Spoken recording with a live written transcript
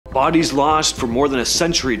Bodies lost for more than a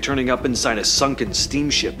century turning up inside a sunken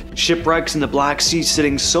steamship. Shipwrecks in the Black Sea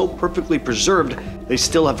sitting so perfectly preserved they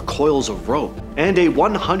still have coils of rope. And a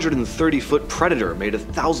 130-foot predator made of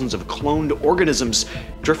thousands of cloned organisms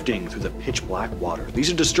drifting through the pitch-black water. These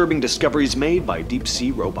are disturbing discoveries made by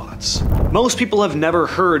deep-sea robots. Most people have never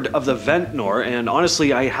heard of the Ventnor, and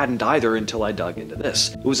honestly I hadn't either until I dug into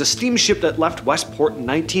this. It was a steamship that left Westport in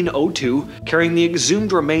 1902 carrying the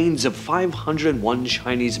exhumed remains of 501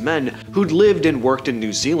 Chinese men who'd lived and worked in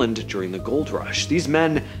New Zealand during the gold rush. These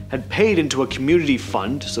men had paid into a community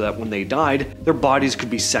fund so that when they died, their bodies could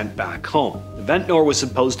be sent back home. The Ventnor was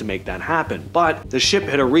supposed to make that happen, but the ship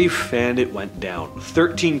hit a reef and it went down.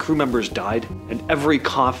 13 crew members died, and every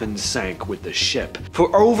coffin sank with the ship.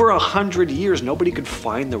 For over 100 years, nobody could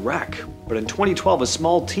find the wreck. But in 2012, a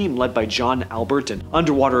small team led by John Albert and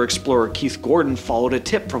underwater explorer Keith Gordon followed a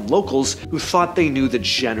tip from locals who thought they knew the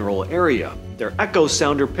general area. Their echo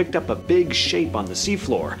sounder picked up a big shape on the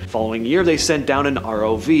seafloor. The following year, they sent down an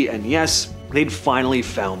ROV, and yes, they'd finally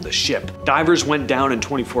found the ship. Divers went down in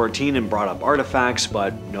 2014 and brought up artifacts,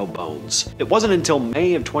 but no bones. It wasn't until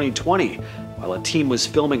May of 2020, while a team was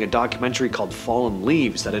filming a documentary called Fallen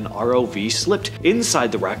Leaves, that an ROV slipped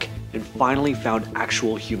inside the wreck and finally found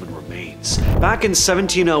actual human remains. Back in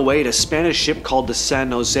 1708, a Spanish ship called the San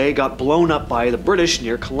José got blown up by the British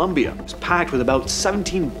near Colombia. It was packed with about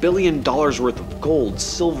 $17 billion worth of gold,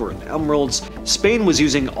 silver, and emeralds. Spain was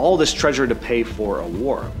using all this treasure to pay for a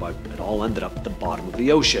war, but it all ended up at the bottom of the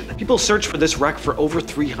ocean. People searched for this wreck for over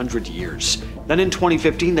 300 years. Then in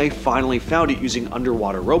 2015, they finally found it using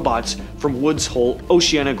underwater robots from Woods Hole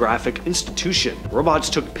Oceanographic Institution. Robots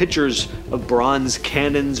took pictures of bronze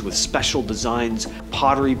cannons with special designs,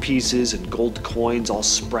 pottery pieces, and gold coins all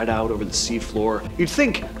spread out over the seafloor. You'd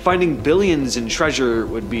think finding billions in treasure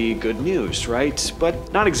would be good news, right?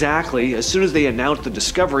 But not exactly. As soon as they announced the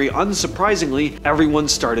discovery, unsurprisingly, everyone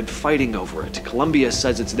started fighting over it. Colombia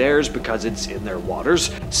says it's theirs because it's in their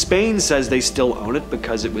waters. Spain says they still own it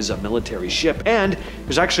because it was a military ship, and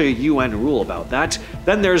there's actually a UN rule about that.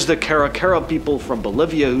 Then there's the Caracara people from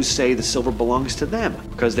Bolivia who say the silver belongs to them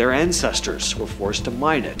because their ancestors were forced to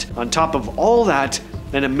mine it. On top of all that,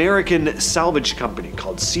 an American salvage company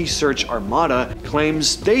called Sea Search Armada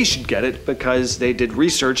claims they should get it because they did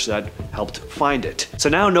research that helped find it. So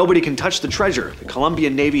now nobody can touch the treasure. The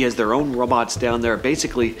Colombian Navy has their own robots down there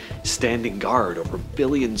basically standing guard over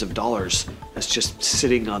billions of dollars that's just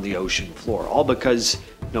sitting on the ocean floor, all because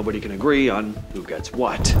nobody can agree on who gets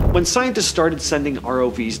what. When scientists started sending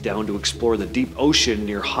ROVs down to explore the deep ocean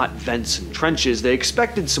near hot vents and trenches, they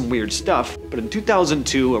expected some weird stuff, but in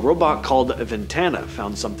 2002, a robot called Ventnor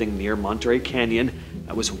found something near Monterey Canyon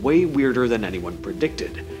that was way weirder than anyone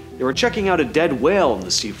predicted. They were checking out a dead whale on the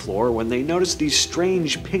seafloor when they noticed these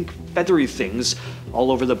strange pink feathery things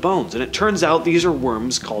all over the bones, and it turns out these are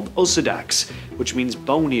worms called Osidax, which means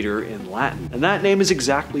bone eater in Latin. And that name is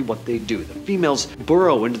exactly what they do. The females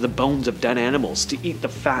burrow into the bones of dead animals to eat the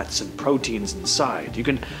fats and proteins inside. You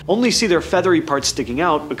can only see their feathery parts sticking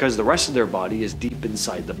out because the rest of their body is deep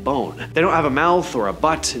inside the bone. They don't have a mouth or a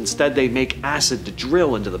butt. Instead, they make acid to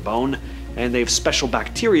drill into the bone, and they have special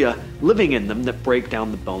bacteria living in them that break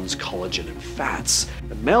down the bone's collagen and fats.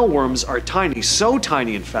 The male worms are tiny, so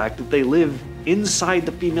tiny in fact that they live inside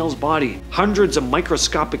the female's body. Hundreds of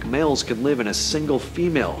microscopic males can live in a single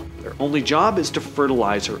female. Their only job is to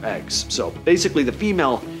fertilize her eggs. So basically the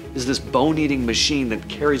female is this bone-eating machine that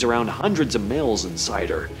carries around hundreds of males inside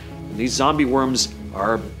her. And these zombie worms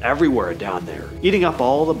are everywhere down there, eating up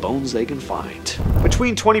all the bones they can find.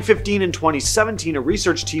 Between 2015 and 2017, a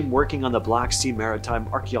research team working on the Black Sea Maritime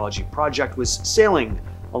Archaeology Project was sailing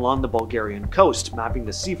along the Bulgarian coast, mapping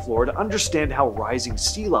the seafloor to understand how rising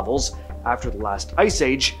sea levels after the last ice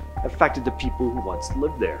age affected the people who once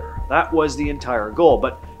lived there. That was the entire goal,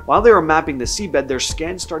 but while they were mapping the seabed, their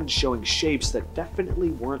scans started showing shapes that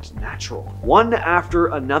definitely weren't natural. One after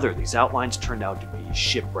another, these outlines turned out to be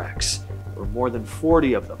shipwrecks. There were more than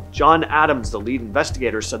 40 of them. John Adams, the lead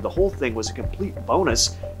investigator, said the whole thing was a complete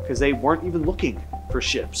bonus because they weren't even looking for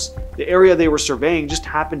ships. The area they were surveying just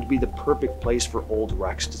happened to be the perfect place for old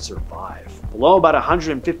wrecks to survive. Below about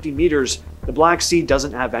 150 meters, the Black Sea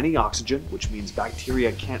doesn't have any oxygen, which means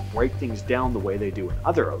bacteria can't break things down the way they do in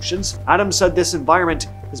other oceans. Adams said this environment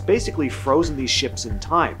has basically frozen these ships in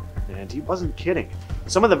time, and he wasn't kidding.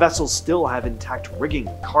 Some of the vessels still have intact rigging,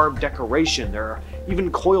 carved decoration. There are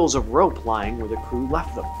even coils of rope lying where the crew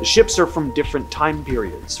left them. The ships are from different time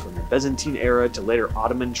periods, from the Byzantine era to later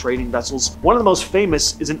Ottoman trading vessels. One of the most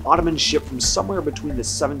famous is an Ottoman ship from somewhere between the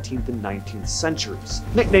 17th and 19th centuries,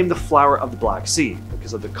 nicknamed the Flower of the Black Sea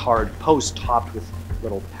because of the carved post topped with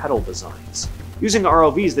little petal designs. Using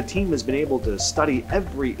ROVs, the team has been able to study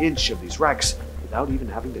every inch of these wrecks without even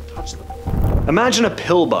having to touch them. Imagine a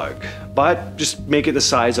pill bug, but just make it the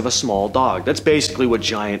size of a small dog. That's basically what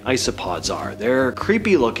giant isopods are. They're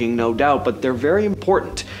creepy looking, no doubt, but they're very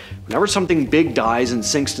important. Whenever something big dies and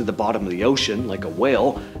sinks to the bottom of the ocean, like a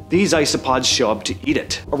whale, these isopods show up to eat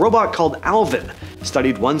it. A robot called Alvin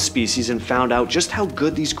studied one species and found out just how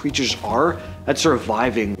good these creatures are at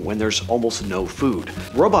surviving when there's almost no food.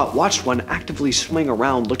 The robot watched one actively swimming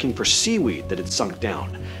around looking for seaweed that had sunk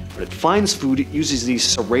down. When it finds food, it uses these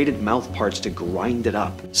serrated mouth parts to grind it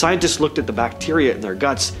up. Scientists looked at the bacteria in their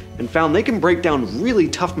guts and found they can break down really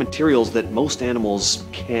tough materials that most animals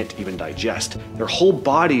can't even digest. Their whole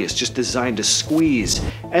body is just designed to squeeze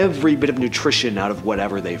every bit of nutrition out of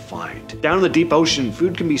whatever they find. Down in the deep ocean,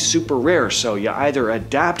 food can be super rare, so you either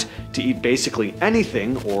adapt to eat basically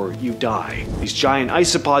anything or you die. These giant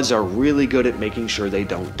isopods are really good at making sure they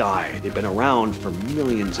don't die. They've been around for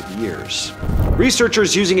millions of years.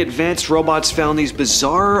 Researchers using advanced robots found these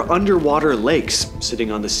bizarre underwater lakes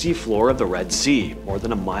sitting on the seafloor of the Red Sea, more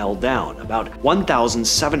than a mile down, about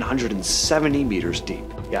 1,770 meters deep.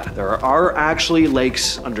 Yeah, there are actually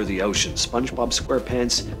lakes under the ocean. SpongeBob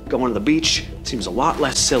SquarePants going to the beach seems a lot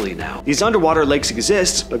less silly now. These underwater lakes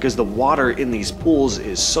exist because the water in these pools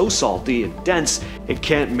is so salty and dense it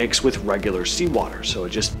can't mix with regular seawater, so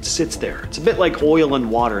it just sits there. It's a bit like oil and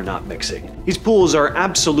water not mixing. These pools are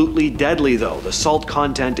absolutely deadly though. The salt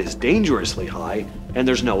content is dangerously high, and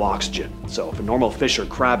there's no oxygen. So if a normal fish or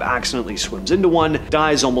crab accidentally swims into one,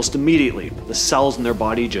 dies almost immediately. The cells in their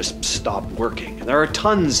body just stop working. And there are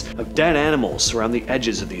tons of dead animals around the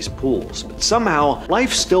edges of these pools, but somehow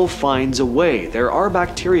life still finds a way. There are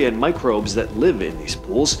bacteria and microbes that live in these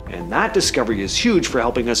pools, and that discovery is huge for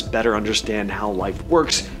helping us better understand how life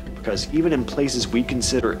works, because even in places we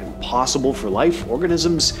consider impossible for life,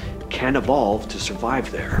 organisms can evolve to survive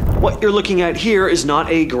there. What you're looking at here is not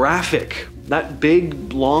a graphic. That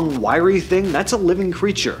big, long, wiry thing, that's a living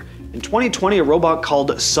creature. In 2020, a robot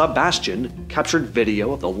called Sebastian captured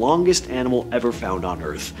video of the longest animal ever found on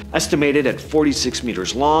Earth, estimated at 46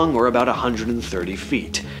 meters long or about 130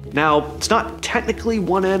 feet. Now, it's not technically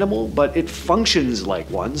one animal, but it functions like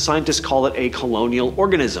one. Scientists call it a colonial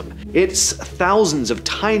organism. It's thousands of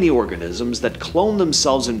tiny organisms that clone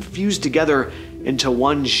themselves and fuse together into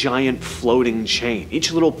one giant floating chain.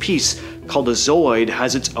 Each little piece, called a zooid,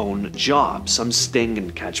 has its own job. Some sting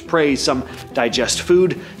and catch prey, some digest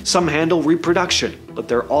food, some handle reproduction, but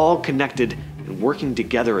they're all connected and working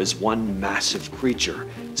together as one massive creature.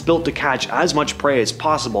 It's built to catch as much prey as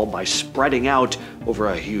possible by spreading out over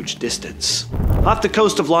a huge distance. Off the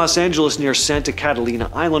coast of Los Angeles near Santa Catalina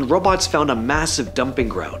Island, robots found a massive dumping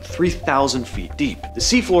ground, 3,000 feet deep. The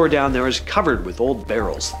seafloor down there is covered with old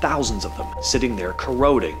barrels, thousands of them, sitting there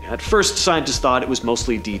corroding. At first, scientists thought it was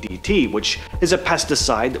mostly DDT, which is a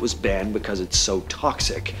pesticide that was banned because it's so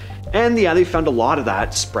toxic. And yeah, they found a lot of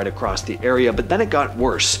that spread across the area, but then it got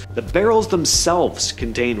worse. The barrels themselves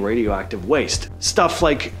contained radioactive waste. Stuff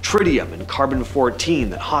like tritium and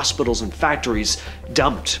carbon-14 that hospitals and factories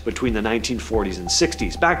dumped between the 1940s and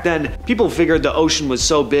 60s. Back then, people figured the ocean was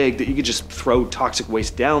so big that you could just throw toxic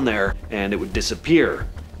waste down there and it would disappear.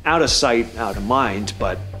 Out of sight, out of mind,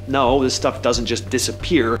 but no, this stuff doesn't just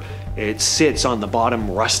disappear. It sits on the bottom,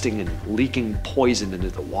 rusting and leaking poison into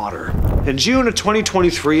the water. In June of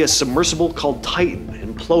 2023, a submersible called Titan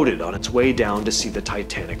imploded on its way down to see the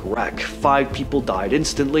Titanic wreck. 5 people died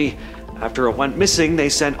instantly. After it went missing, they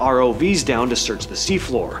sent ROVs down to search the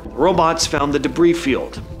seafloor. The robots found the debris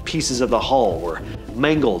field. Pieces of the hull were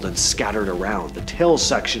mangled and scattered around. The tail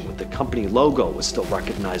section with the company logo was still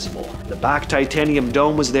recognizable. The back titanium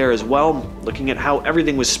dome was there as well. Looking at how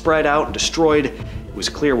everything was spread out and destroyed, it was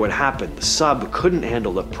clear what happened. The sub couldn't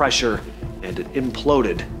handle the pressure and it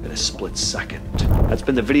imploded in a split second. That's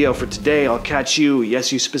been the video for today. I'll catch you,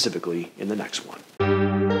 yes you specifically, in the next one.